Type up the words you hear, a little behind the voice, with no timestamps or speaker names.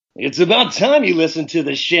It's about time you listen to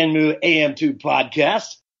the Shenmue AM2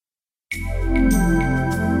 podcast.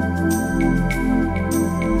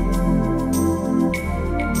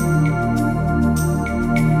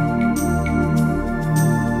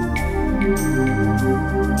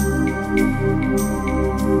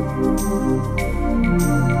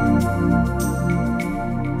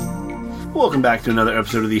 Welcome back to another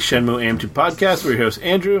episode of the Shenmue AM2 podcast. We're your hosts,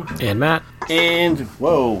 Andrew. And Matt. And,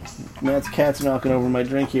 whoa, Matt's cat's knocking over my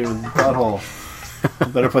drink here with the butthole.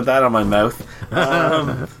 Better put that on my mouth.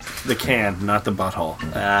 The can, not the butthole.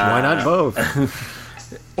 Why not both?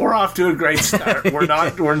 We're off to a great start. We're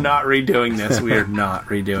not redoing this. We are not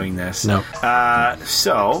redoing this. No.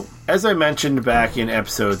 So, as I mentioned back in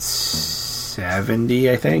episode 70,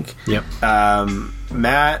 I think. Yep.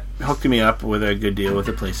 Matt hooked me up with a good deal with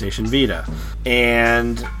the PlayStation Vita.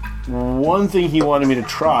 And one thing he wanted me to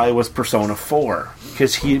try was Persona 4.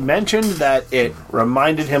 Because he mentioned that it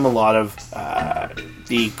reminded him a lot of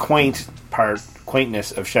the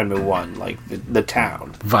quaintness of Shenmue 1, like the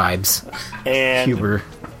town. Vibes. And Huber.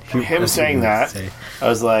 Him saying that, I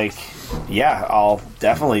was like, yeah, I'll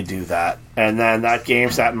definitely do that. And then that game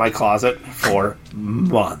sat in my closet for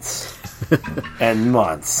months. And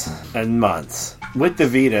months. And months. With the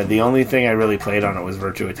Vita, the only thing I really played on it was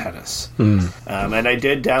Virtua Tennis. And I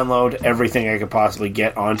did download everything I could possibly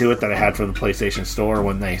get onto it that I had from the PlayStation Store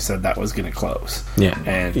when they said that was going to close. Yeah,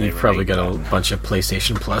 and you've probably got a bunch of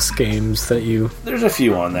PlayStation Plus games that you... There's a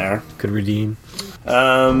few on there. Could redeem.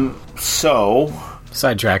 So...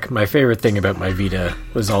 Sidetrack, my favorite thing about my Vita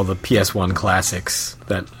was all the PS1 classics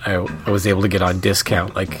that I was able to get on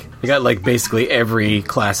discount. Like, I got, like, basically every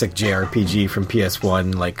classic JRPG from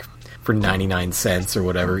PS1, like... for 99 cents or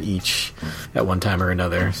whatever each at one time or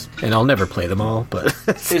another. And I'll never play them all, but...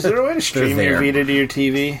 Is there a way to stream your Vita to your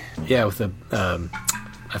TV? Yeah, with a...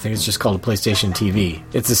 I think it's just called a PlayStation TV.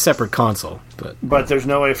 It's a separate console, but... But there's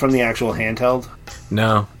no way from the actual handheld?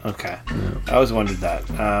 No. Okay. No. I always wondered that.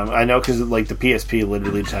 I know because like the PSP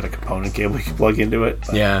literally just had a component cable you could plug into it.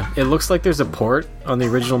 But. Yeah. It looks like there's a port on the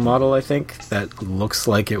original model, I think, that looks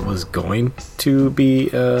like it was going to be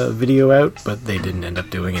video out, but they didn't end up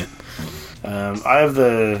doing it. I have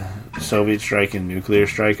the Soviet Strike and Nuclear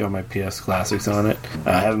Strike on my PS Classics on it.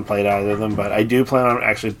 I haven't played either of them, but I do plan on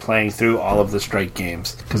actually playing through all of the Strike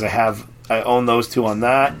games because I own those two on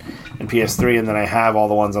that and PS3, and then I have all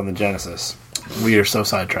the ones on the Genesis. We are so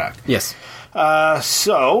sidetracked. Yes.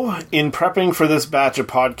 So, in prepping for this batch of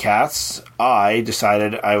podcasts, I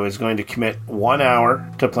decided I was going to commit 1 hour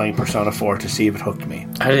to playing Persona 4 to see if it hooked me.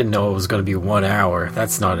 I didn't know it was going to be 1 hour.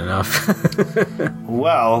 That's not enough.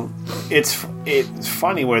 Well, it's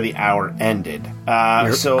funny where the hour ended.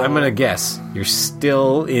 So I'm going to guess. You're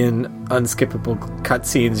still in unskippable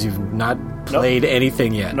cutscenes. You've not played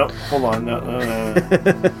anything yet. Nope, hold on.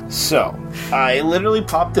 No. So, I literally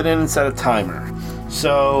popped it in and set a timer.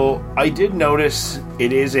 So, I did notice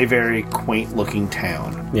it is a very quaint-looking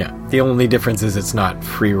town. Yeah. The only difference is it's not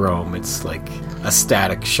free roam. It's like a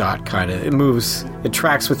static shot, kind of. It moves. It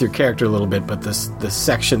tracks with your character a little bit, but the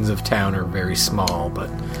sections of town are very small, but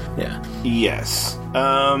yeah. Yes.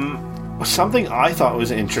 Something I thought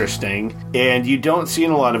was interesting, and you don't see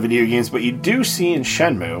in a lot of video games, but you do see in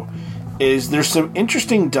Shenmue, is there's some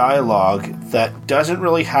interesting dialogue that doesn't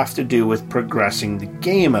really have to do with progressing the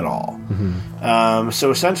game at all. Mm-hmm.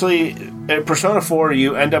 So essentially, in Persona 4,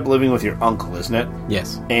 you end up living with your uncle, isn't it?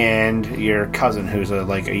 Yes. And your cousin, who's a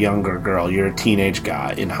younger girl. You're a teenage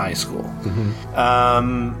guy in high school.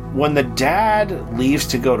 Mm-hmm. When the dad leaves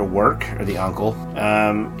to go to work, or the uncle,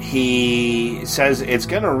 he says it's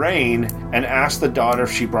going to rain and asks the daughter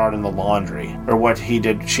if she brought in the laundry, or what she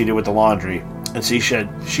did with the laundry. And she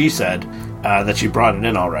said that she brought it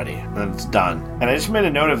in already, and it's done. And I just made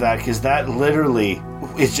a note of that because that literally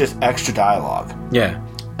is just extra dialogue. Yeah.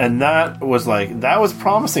 And that was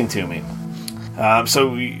promising to me.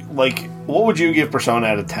 So, what would you give Persona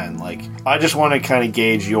out of 10? I just want to kind of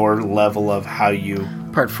gauge your level of how you...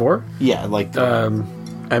 Part 4? Yeah,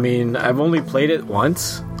 I mean, I've only played it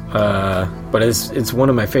once, but it's one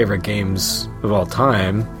of my favorite games of all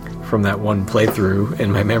time from that one playthrough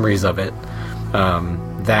and my memories of it.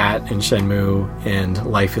 That and Shenmue and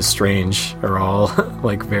Life is Strange are all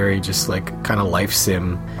very just kind of life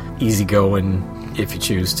sim, easygoing if you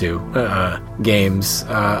choose to games.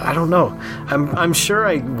 I don't know. I'm sure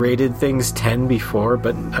I rated things 10 before,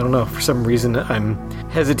 but I don't know. For some reason, I'm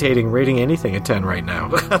hesitating rating anything a 10 right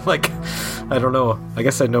now. I don't know. I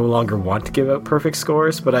guess I no longer want to give out perfect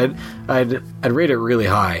scores, but I'd rate it really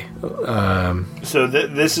high. So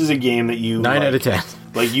this is a game that you 9 out of 10.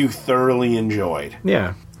 You thoroughly enjoyed.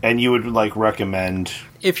 Yeah. And you would recommend.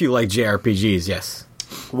 If you like JRPGs, yes.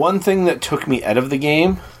 One thing that took me out of the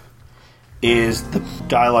game is the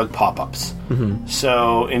dialogue pop-ups. Mm-hmm.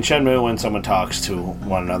 So in Shenmue, when someone talks to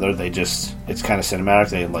one another, it's kind of cinematic.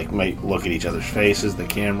 They might look at each other's faces, the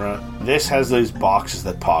camera. This has those boxes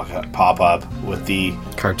that pop up with the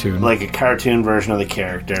cartoon, like a cartoon version of the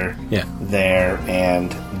character. Yeah, there,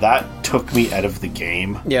 and that took me out of the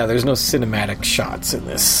game. Yeah, there's no cinematic shots in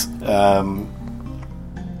this.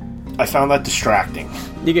 I found that distracting.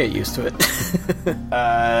 You get used to it.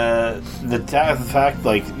 The fact,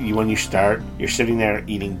 when you start, you're sitting there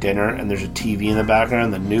eating dinner, and there's a TV in the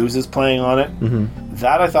background, and the news is playing on it. Mm-hmm.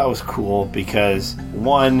 That I thought was cool because,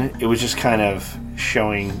 one, it was just kind of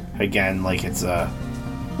showing, again, like it's a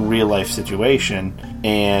real-life situation,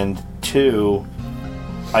 and two,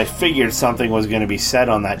 I figured something was going to be said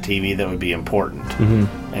on that TV that would be important.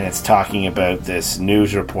 Mm-hmm. And it's talking about this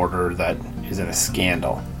news reporter that is in a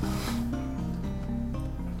scandal.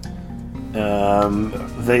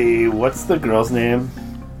 What's the girl's name?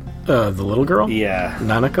 The little girl? Yeah.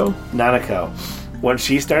 Nanako. When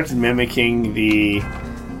she starts mimicking the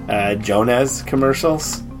Jones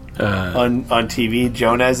commercials on TV,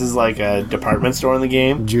 Jones is like a department store in the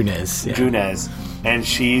game. Junes, yeah. Junes. And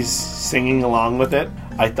she's singing along with it.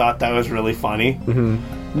 I thought that was really funny.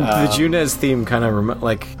 Mm-hmm. The Junes theme kind of,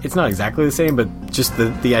 it's not exactly the same, but just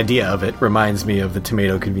the idea of it reminds me of the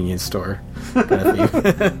tomato convenience store kind of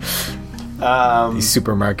theme. These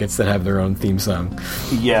supermarkets that have their own theme song.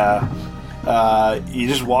 Yeah. You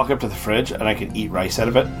just walk up to the fridge and I could eat rice out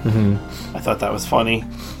of it. Mm-hmm. I thought that was funny.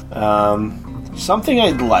 Something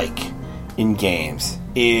I'd like in games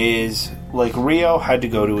is, Ryo had to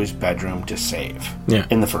go to his bedroom to save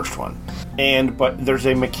in the first one. But there's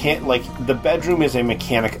a the bedroom is a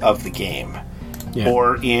mechanic of the game. Yeah.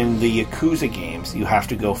 Or in the Yakuza games, you have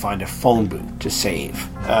to go find a phone booth to save.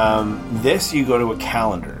 This, you go to a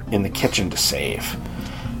calendar in the kitchen to save,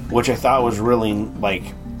 which I thought was really,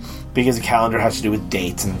 because the calendar has to do with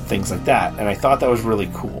dates and things like that, and I thought that was really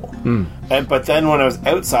cool. But then when I was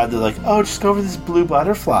outside, they're like, oh, just go over this blue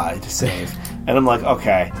butterfly to save. And I'm like,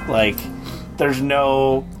 okay, there's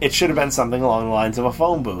no... It should have been something along the lines of a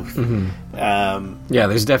phone booth. Mm-hmm. Yeah,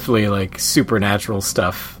 there's definitely, supernatural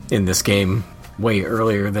stuff in this game way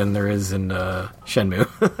earlier than there is in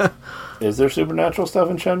Shenmue. Is there supernatural stuff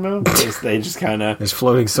in Shenmue? They just kind of... There's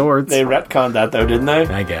floating swords. They retconned that, though, didn't they?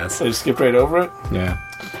 I guess. They just skipped right over it? Yeah.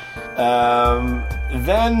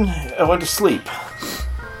 Then I went to sleep.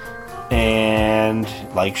 And,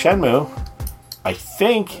 like Shenmue, I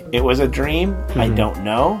think it was a dream. Mm-hmm. I don't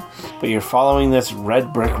know. But you're following this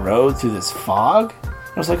red brick road through this fog.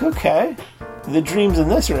 I was like, okay. The dreams in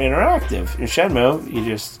this are interactive. In Shenmue,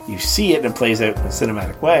 you see it and it plays out in a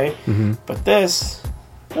cinematic way. Mm-hmm. But this,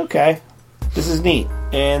 okay, this is neat.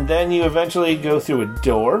 And then you eventually go through a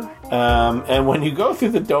door. And when you go through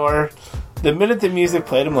the door, the minute the music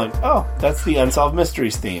played, I'm like, oh, that's the Unsolved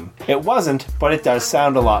Mysteries theme. It wasn't, but it does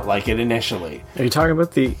sound a lot like it initially. Are you talking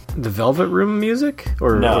about the Velvet Room music?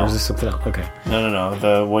 Or is this something else? Okay.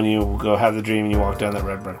 No. When you go have the dream and you walk down that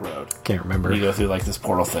red brick road. Can't remember. You go through, this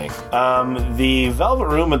portal thing. The Velvet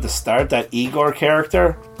Room at the start, that Igor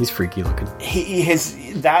character... He's freaky looking. His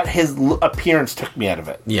appearance took me out of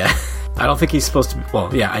it. Yeah. I don't think he's supposed to be...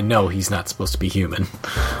 Well, yeah, I know he's not supposed to be human.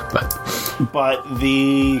 But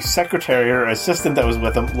the secretary or assistant that was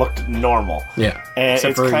with him looked normal. Yeah. And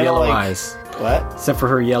except for her yellow eyes. What? Except for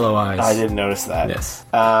her yellow eyes. I didn't notice that. Yes.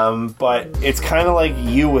 But it's kind of like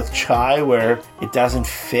you with Chai, where it doesn't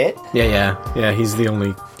fit. Yeah, he's the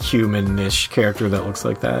only human-ish character that looks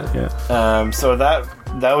like that, yeah. So that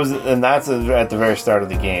was... And that's at the very start of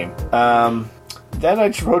the game. Then I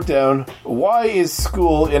just wrote down, why is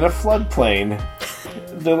school in a floodplain?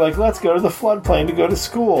 They're like, let's go to the floodplain to go to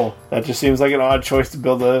school. That just seems like an odd choice to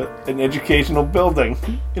build an educational building.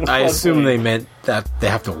 I assume they meant that they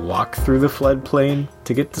have to walk through the floodplain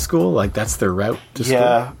to get to school? That's their route to school?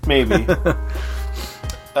 Yeah, maybe.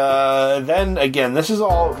 Then, again, this is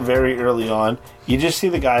all very early on. You just see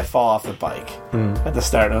the guy fall off the bike at the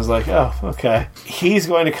start, and I was like, oh, okay. He's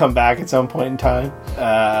going to come back at some point in time,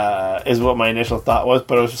 is what my initial thought was,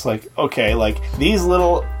 but I was just like, okay, these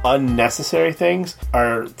little unnecessary things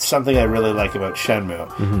are something I really like about Shenmue.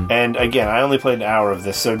 Mm-hmm. And, again, I only played an hour of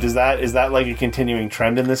this, so is that a continuing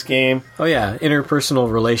trend in this game? Oh, yeah.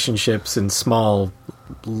 Interpersonal relationships and small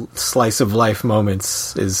slice-of-life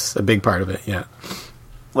moments is a big part of it, yeah.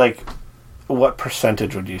 What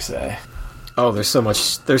percentage would you say? Oh, there's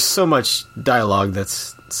so much dialogue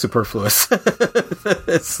that's superfluous.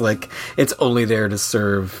 It's only there to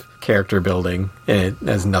serve character building, and it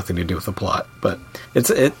has nothing to do with the plot. But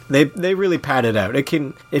they really pad it out. It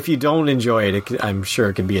can, if you don't enjoy it, I'm sure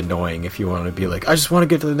it can be annoying if you want to be like, I just want to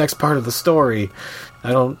get to the next part of the story.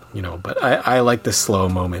 I don't, but I like the slow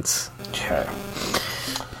moments. Okay.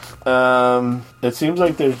 It seems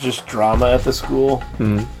like there's just drama at the school.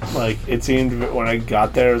 Mm-hmm. Like, it seemed when I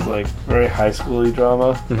got there, it was like very high schooly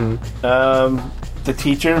drama. Mm-hmm. The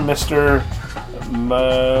teacher, Mr.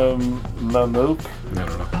 Mamook. I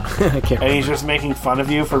don't know. I can't remember. And he's just making fun of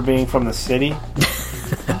you for being from the city.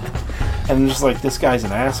 And just like, this guy's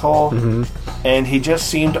an asshole. Mm-hmm. And he just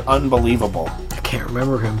seemed unbelievable. I can't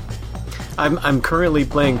remember him. I'm currently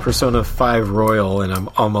playing Persona 5 Royal, and I'm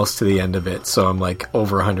almost to the end of it, so I'm like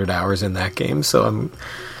over 100 hours in that game, so I'm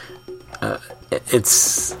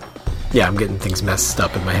getting things messed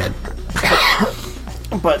up in my head.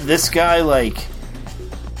 But this guy, like,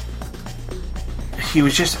 he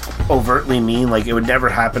was just overtly mean. Like, it would never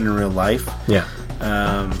happen in real life. Yeah.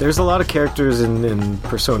 There's a lot of characters in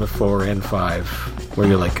Persona 4 and 5 where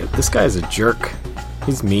you're like, this guy's a jerk.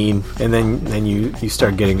 He's mean. And then you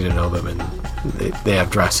start getting to know them, and they have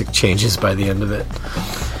drastic changes by the end of it.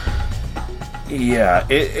 Yeah,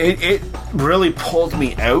 it really pulled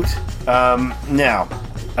me out. Now,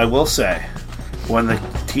 I will say, when the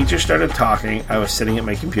teacher started talking, I was sitting at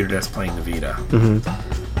my computer desk playing the Vita. Mm-hmm.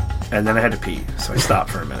 And then I had to pee, so I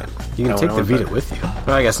stopped for a minute. You can take the Vita with you.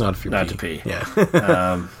 Well, I guess not if you're not to pee. Yeah.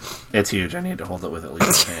 It's huge. I need to hold it with at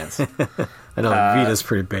least my hands. I know, the Vita's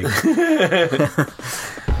pretty big.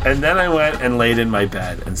 And then I went and laid in my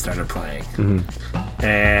bed and started playing. Mm-hmm.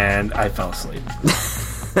 And I fell asleep.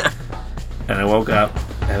 And I woke up,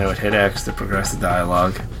 and I would hit X to progress the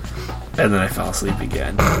dialogue. And then I fell asleep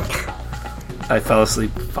again. I fell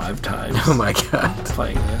asleep 5 times. Oh my god.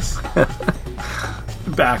 Playing this.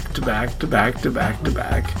 Back to back to back to back to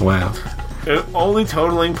back. Wow. Only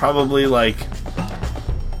totaling probably like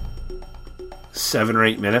 7 or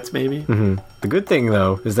 8 minutes, maybe. Mm-hmm. The good thing,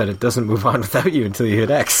 though, is that it doesn't move on without you until you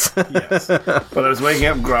hit X. Yes. But I was waking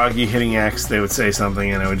up groggy, hitting X, they would say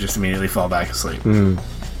something, and I would just immediately fall back asleep. Mm.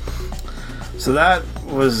 So that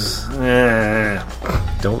was...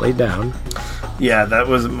 Don't lay down. Yeah, that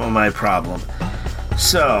was my problem.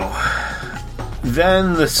 So,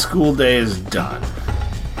 then the school day is done.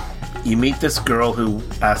 You meet this girl who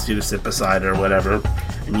asked you to sit beside her or whatever,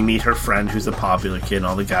 and you meet her friend who's a popular kid, and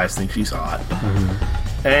all the guys think she's hot.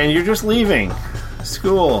 Mm-hmm. And you're just leaving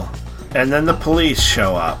school. And then the police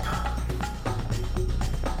show up.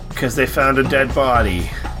 Because they found a dead body.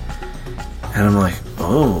 And I'm like,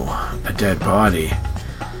 oh, a dead body.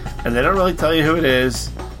 And they don't really tell you who it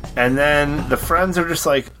is. And then the friends are just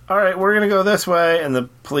like, alright, we're going to go this way. And the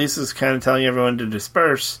police is kind of telling everyone to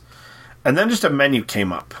disperse. And then just a menu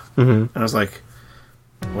came up. Mm-hmm. And I was like,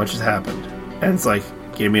 what just happened? And it's like,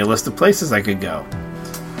 gave me a list of places I could go.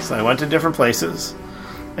 So I went to different places.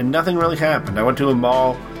 And nothing really happened. I went to a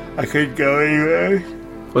mall. I couldn't go anywhere.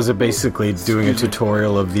 Was it basically doing a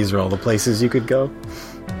tutorial of these are all the places you could go?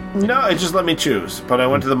 No, it just let me choose. But I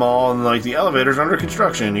went to the mall and like the elevator's under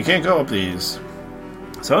construction. You can't go up these.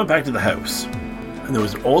 So I went back to the house. And there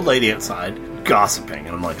was an old lady outside gossiping.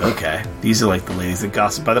 And I'm like, okay, these are like the ladies that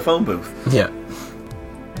gossip by the phone booth. Yeah.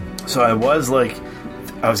 So I was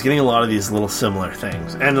getting a lot of these little similar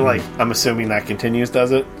things. And like, I'm assuming that continues,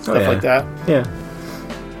 does it? Stuff like that? Yeah.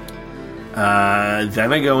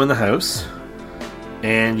 Then I go in the house,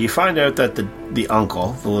 and you find out that the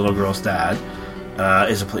uncle, the little girl's dad,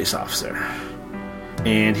 is a police officer.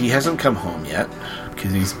 And he hasn't come home yet,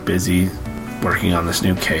 because he's busy working on this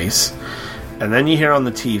new case. And then you hear on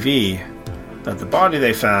the TV that the body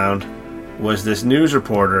they found was this news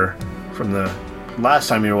reporter from the last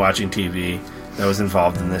time you were watching TV that was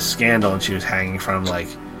involved in this scandal, and she was hanging from like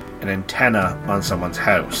an antenna on someone's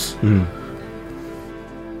house. Mm.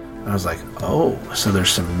 I was like, oh, so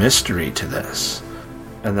there's some mystery to this.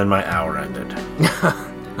 And then my hour ended.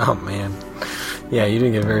 Oh, man. Yeah, you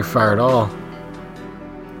didn't get very far at all.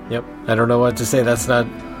 Yep. I don't know what to say. That's not...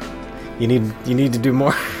 You need to do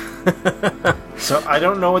more. So I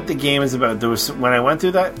don't know what the game is about. There was, when I went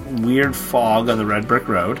through that weird fog on the red brick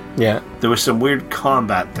road, yeah, there was some weird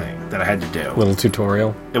combat thing that I had to do. Little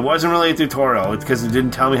tutorial. It wasn't really a tutorial because it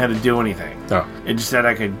didn't tell me how to do anything. Oh. It just said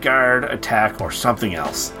I could guard, attack, or something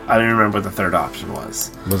else. I don't remember what the third option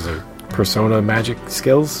was. Was it Persona magic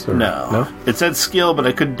skills? Or? No. It said skill, but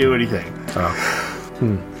I couldn't do anything.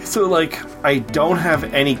 Oh. So, like, I don't have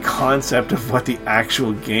any concept of what the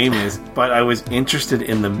actual game is, but I was interested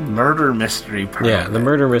in the murder mystery part. Yeah, the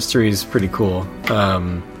murder mystery is pretty cool.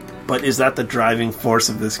 But is that the driving force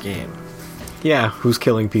of this game? Yeah, who's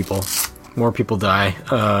killing people? More people die.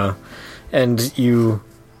 And you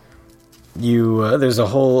there's a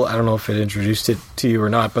whole, I don't know if it introduced it to you or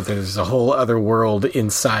not, but there's a whole other world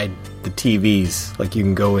inside the TVs. Like, you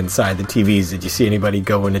can go inside the TVs. Did you see anybody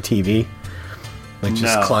go in a TV? Like,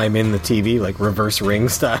 just climb in the TV, like reverse ring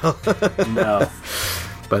style? No.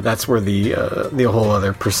 But that's where the whole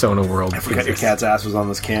other Persona world. I forgot your cat's ass was on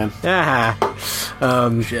this can.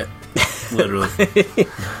 Shit. Literally.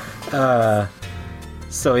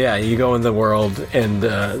 So yeah, you go in the world and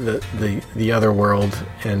the other world,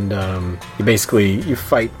 and you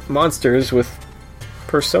fight monsters with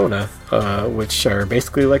Persona, which are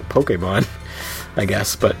basically like Pokemon, I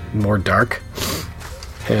guess, but more dark.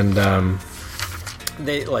 And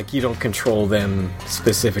they, like, you don't control them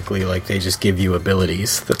specifically, like, they just give you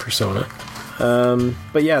abilities, the Persona.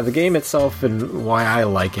 But yeah, the game itself and why I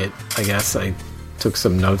like it, I guess I took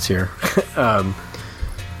some notes here.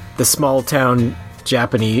 The small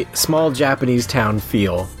Japanese town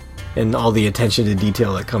feel and all the attention to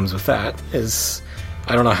detail that comes with that is,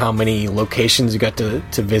 I don't know how many locations you got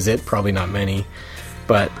to visit, probably not many,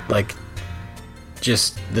 but like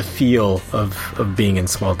just the feel of being in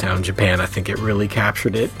small town Japan, I think it really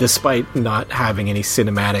captured it, despite not having any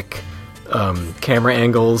cinematic camera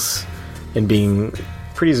angles and being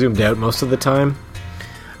pretty zoomed out most of the time.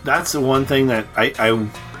 That's the one thing that I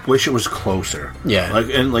wish it was closer. Yeah.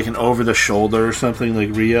 Like an over the shoulder or something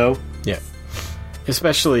like Rio. Yeah.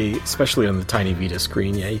 Especially on the tiny Vita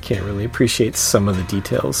screen, yeah, you can't really appreciate some of the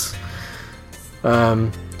details.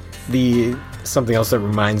 Something else that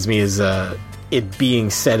reminds me is it being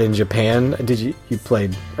set in Japan. Did you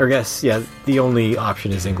played, or I guess, yeah, the only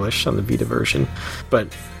option is English on the Vita version. But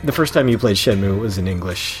the first time you played Shenmue was in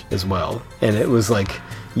English as well. And it was like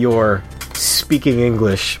you're speaking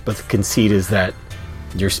English, but the conceit is that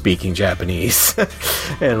you're speaking Japanese.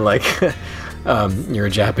 And like you're a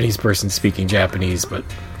Japanese person speaking Japanese, but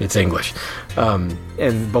it's English.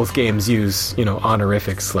 And both games use,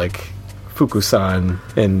 honorifics like Fukusan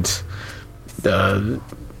and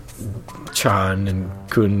Chan and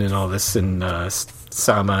Kun and all this, and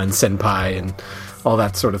Sama and Senpai and all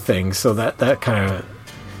that sort of thing. So that kind of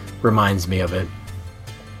reminds me of it.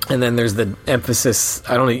 And then there's the emphasis,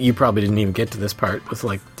 you probably didn't even get to this part, with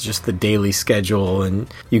like just the daily schedule,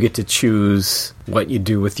 and you get to choose what you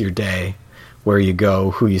do with your day, where you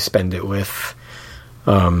go, who you spend it with.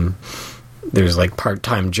 There's like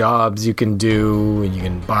part-time jobs you can do, and you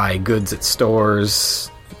can buy goods at stores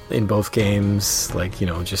in both games, like,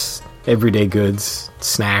 just everyday goods,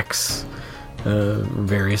 snacks,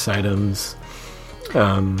 various items.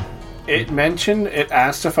 It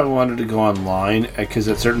asked if I wanted to go online, because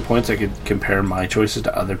at certain points I could compare my choices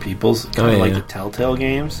to other people's, kind of like the Telltale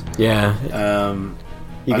games. Yeah.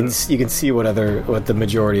 You can see what the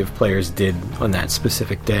majority of players did on that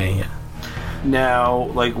specific day. Yeah. Now,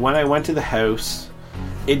 like, when I went to the house,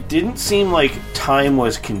 it didn't seem like time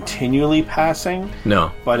was continually passing.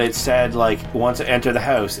 No. But it said, like, once I enter the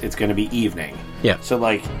house, it's going to be evening. Yeah. So,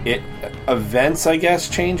 like, events, I guess,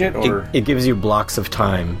 change it, or... It gives you blocks of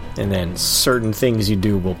time, and then certain things you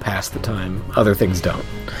do will pass the time. Other things don't.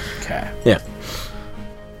 Okay. Yeah.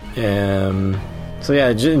 So,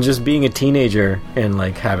 yeah, just being a teenager and,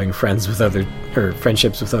 like, having friendships with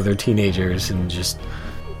other teenagers, and just...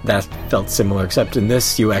 That felt similar, except in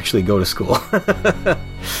this, you actually go to school.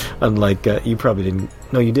 Unlike, you probably didn't...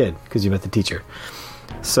 No, you did, because you met the teacher.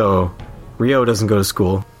 So, Ryo doesn't go to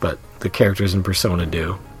school, but the characters in Persona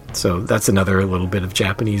do. So that's another little bit of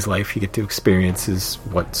Japanese life you get to experience, is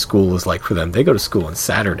what school is like for them. They go to school on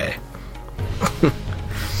Saturday.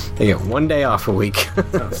 They get one day off a week.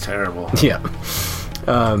 That's terrible. Yeah.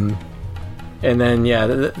 And then,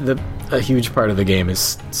 yeah, a huge part of the game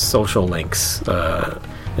is social links,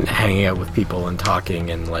 and hanging out with people and talking,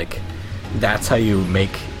 and like that's how you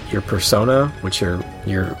make your persona, which are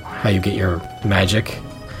how you get your magic.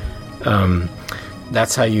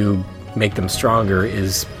 That's how you make them stronger,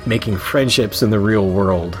 is making friendships in the real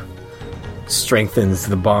world strengthens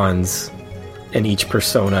the bonds, and each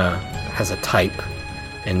persona has a type,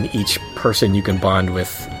 and each person you can bond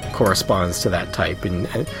with corresponds to that type, and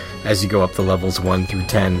as you go up the levels 1 through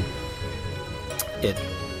 10, it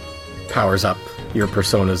powers up your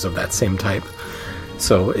personas of that same type.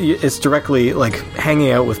 So it's directly, like,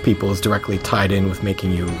 hanging out with people is directly tied in with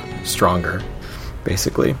making you stronger,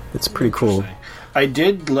 basically. It's pretty cool. I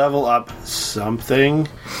did level up something.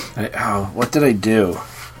 What did I do?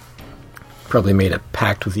 Probably made a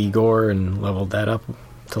pact with Igor and leveled that up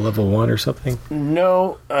to level 1 or something.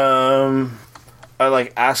 No, I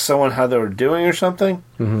like asked someone how they were doing or something,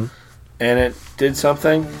 and it did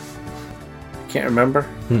something. Can't remember.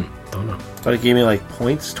 Don't know. But it gave me like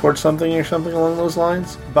points towards something or something along those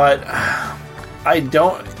lines. But I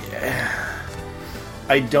don't.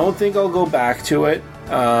 I don't think I'll go back to it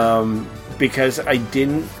because I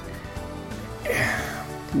didn't.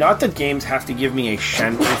 Not that games have to give me a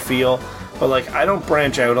Shenmue feel, but like I don't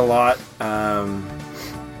branch out a lot.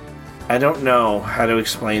 I don't know how to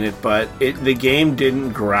explain it, but the game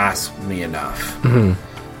didn't grasp me enough.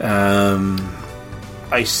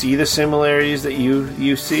 I see the similarities that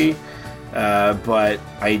you see, but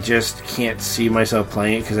I just can't see myself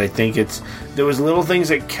playing it because I think there was little things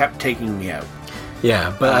that kept taking me out.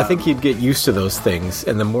 Yeah, but I think you'd get used to those things,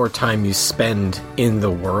 and the more time you spend in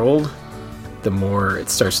the world, the more it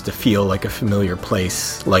starts to feel like a familiar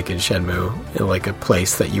place, like in Shenmue, like a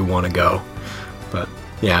place that you want to go. But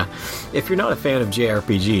yeah, if you're not a fan of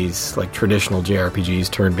JRPGs, like traditional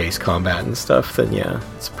JRPGs, turn-based combat and stuff, then yeah,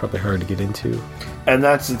 it's probably hard to get into. And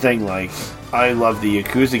that's the thing, like, I love the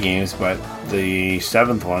Yakuza games, but the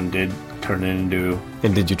 7th one did turn it into...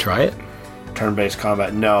 And did you try it? Turn-based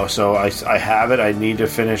combat. No, so I have it. I need to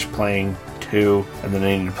finish playing 2, and then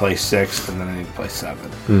I need to play 6, and then I need to play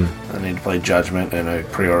 7. I need to play Judgment, and I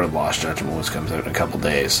pre-ordered Lost Judgment, which comes out in a couple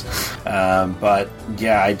days. But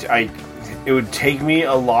yeah, it would take me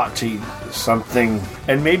a lot to something,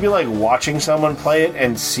 and maybe like watching someone play it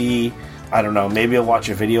and see, I don't know, maybe I'll watch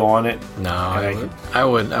a video on it. No, I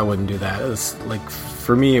wouldn't do that. It was like,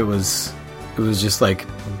 for me, it was just like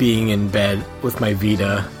being in bed with my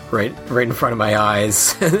Vita right in front of my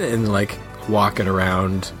eyes and like walking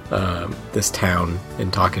around this town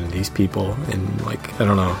and talking to these people, and like, I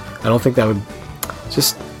don't know, I don't think that would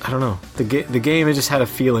just, I don't know, the game, it just had a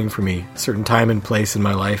feeling for me, a certain time and place in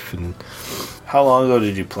my life. And how long ago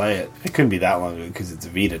did you play it? It couldn't be that long ago because it's a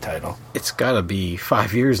Vita title. It's gotta be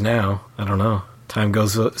 5 years now. I don't know, time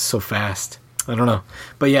goes so fast. I don't know,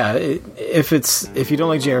 but yeah, if you don't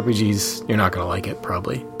like JRPGs, you're not gonna like it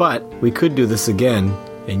probably. But we could do this again,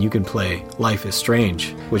 and you can play Life is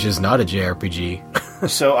Strange, which is not a JRPG.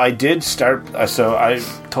 So I did start... so I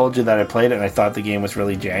told you that I played it, and I thought the game was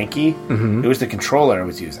really janky. It was the controller I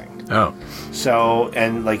was using. Oh. So,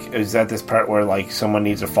 and like, it was at this part where like someone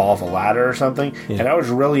needs to fall off a ladder or something, and I was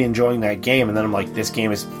really enjoying that game, and then I'm like, this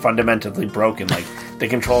game is fundamentally broken. Like, the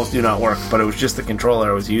controls do not work, but it was just the controller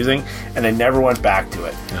I was using, and I never went back to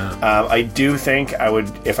it. Oh. I do think I would,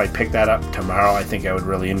 if I picked that up tomorrow, I think I would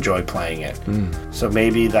really enjoy playing it. So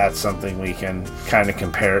maybe that's something we can kind of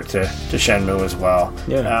compare it to Shenmue as well.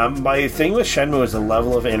 Yeah. My thing with Shenmue is the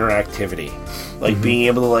level of interactivity. Like, being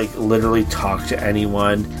able to, like, literally talk to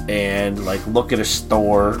anyone and, like, look at a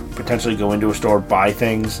store, potentially go into a store, buy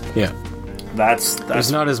things. Yeah. That's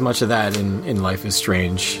There's not as much of that in Life is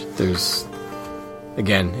Strange. There's...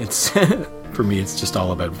 Again, it's... for me, it's just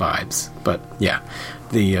all about vibes. But, yeah.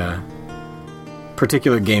 The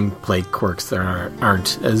particular gameplay quirks, there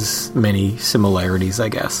aren't as many similarities, I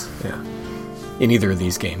guess. Yeah. In either of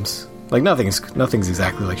these games. Like, nothing's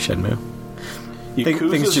exactly like Shenmue.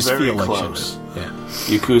 Things just feel close. Like Shenmue. Yeah.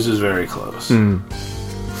 Yakuza's very close.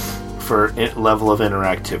 For level of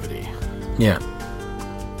interactivity. Yeah.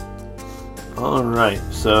 Alright,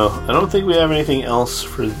 so I don't think we have anything else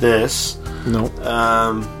for this. Nope.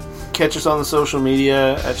 Catch us on the social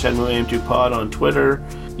media at Shenmue AM2 Pod on Twitter,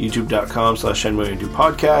 youtube.com/Shenmue AM2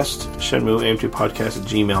 Podcast, Shenmue AM2 Podcast at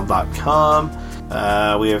gmail.com.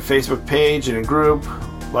 We have a Facebook page and a group.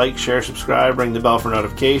 Like, share, subscribe, ring the bell for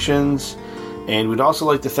notifications. And we'd also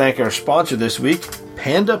like to thank our sponsor this week,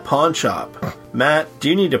 Panda Pawn Shop. Matt, do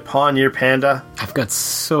you need to pawn your panda? I've got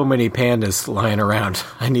so many pandas lying around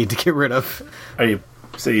I need to get rid of.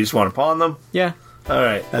 So you just want to pawn them? Yeah. All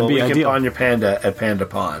right. That'd be we ideal. can pawn your panda at Panda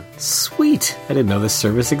Pawn. Sweet. I didn't know this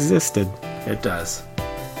service existed. It does.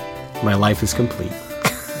 My life is complete.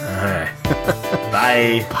 All right.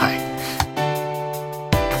 Bye. Bye.